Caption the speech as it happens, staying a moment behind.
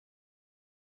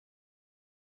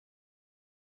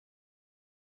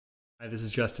Hi, this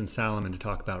is Justin Saliman to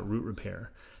talk about root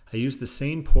repair. I used the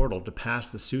same portal to pass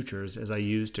the sutures as I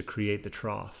used to create the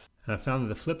trough. And I found that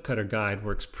the flip cutter guide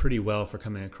works pretty well for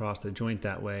coming across the joint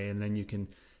that way, and then you can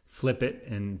flip it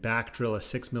and back drill a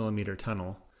 6mm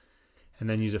tunnel, and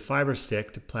then use a fiber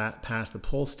stick to pass the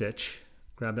pull stitch,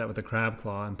 grab that with a crab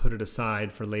claw, and put it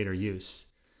aside for later use.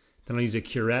 Then I'll use a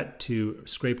curette to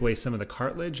scrape away some of the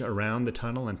cartilage around the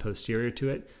tunnel and posterior to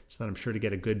it so that I'm sure to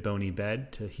get a good bony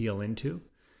bed to heal into.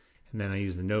 And then I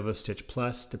use the NovoStitch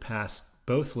Plus to pass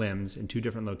both limbs in two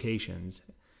different locations.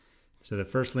 So the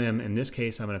first limb, in this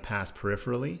case, I'm going to pass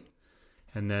peripherally,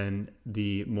 and then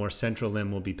the more central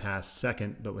limb will be passed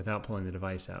second, but without pulling the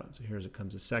device out. So here's it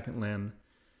comes the second limb.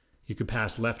 You could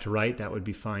pass left to right, that would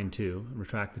be fine too.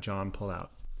 Retract the jaw and pull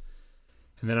out.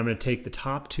 And then I'm going to take the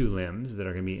top two limbs that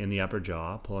are going to be in the upper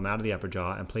jaw, pull them out of the upper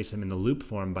jaw, and place them in the loop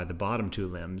form by the bottom two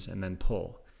limbs, and then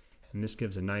pull. And this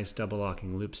gives a nice double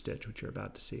locking loop stitch, which you're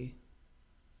about to see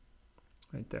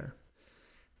right there.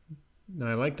 Then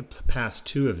I like to pass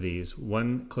two of these,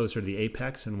 one closer to the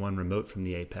apex and one remote from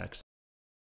the apex.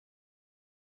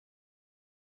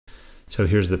 So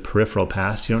here's the peripheral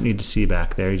pass. You don't need to see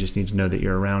back there, you just need to know that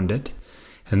you're around it.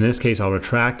 In this case, I'll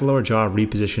retract the lower jaw,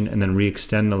 reposition, and then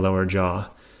re-extend the lower jaw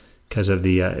because of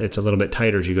the it's a little bit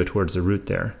tighter as you go towards the root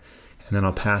there. And then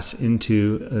I'll pass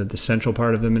into the central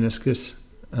part of the meniscus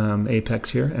apex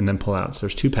here, and then pull out. So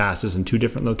there's two passes in two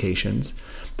different locations.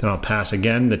 Then I'll pass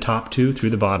again the top two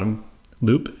through the bottom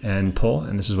loop and pull,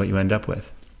 and this is what you end up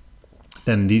with.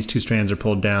 Then these two strands are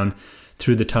pulled down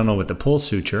through the tunnel with the pull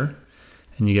suture,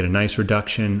 and you get a nice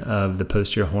reduction of the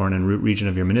posterior horn and root region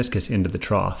of your meniscus into the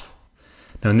trough.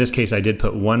 Now in this case, I did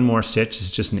put one more stitch.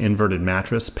 It's just an inverted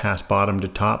mattress, pass bottom to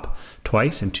top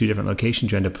twice in two different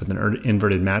locations. You end up with an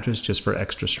inverted mattress just for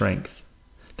extra strength.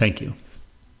 Thank you.